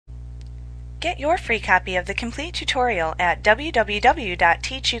Get your free copy of the complete tutorial at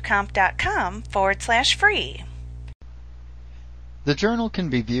www.teachucomp.com/free. The journal can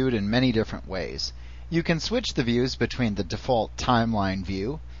be viewed in many different ways. You can switch the views between the default timeline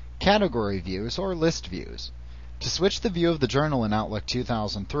view, category views, or list views. To switch the view of the journal in Outlook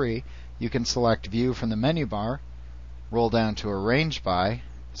 2003, you can select View from the menu bar, roll down to Arrange By,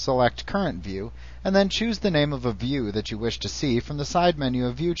 select Current View, and then choose the name of a view that you wish to see from the side menu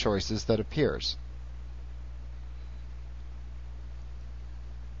of view choices that appears.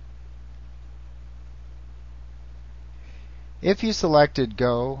 If you selected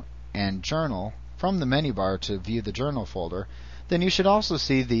Go and Journal from the menu bar to view the journal folder, then you should also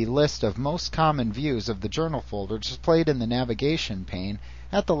see the list of most common views of the journal folder displayed in the navigation pane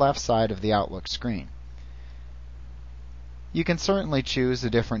at the left side of the Outlook screen. You can certainly choose a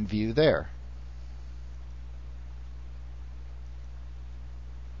different view there.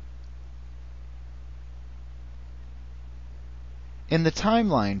 In the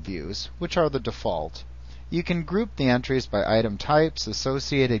timeline views, which are the default, you can group the entries by item types,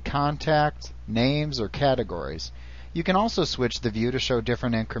 associated contact, names, or categories. You can also switch the view to show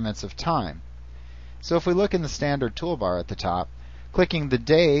different increments of time. So if we look in the standard toolbar at the top, clicking the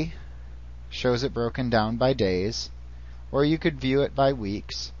day shows it broken down by days, or you could view it by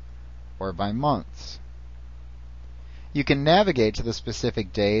weeks or by months. You can navigate to the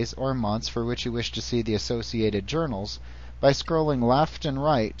specific days or months for which you wish to see the associated journals by scrolling left and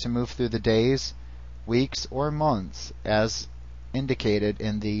right to move through the days, weeks, or months as indicated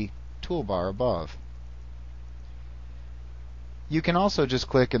in the toolbar above. You can also just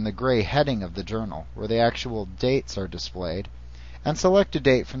click in the gray heading of the journal where the actual dates are displayed and select a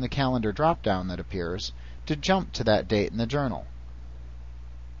date from the calendar drop-down that appears to jump to that date in the journal.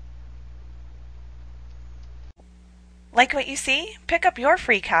 Like what you see? Pick up your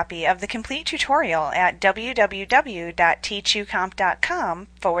free copy of the complete tutorial at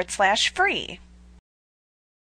www.teachucomp.com/free.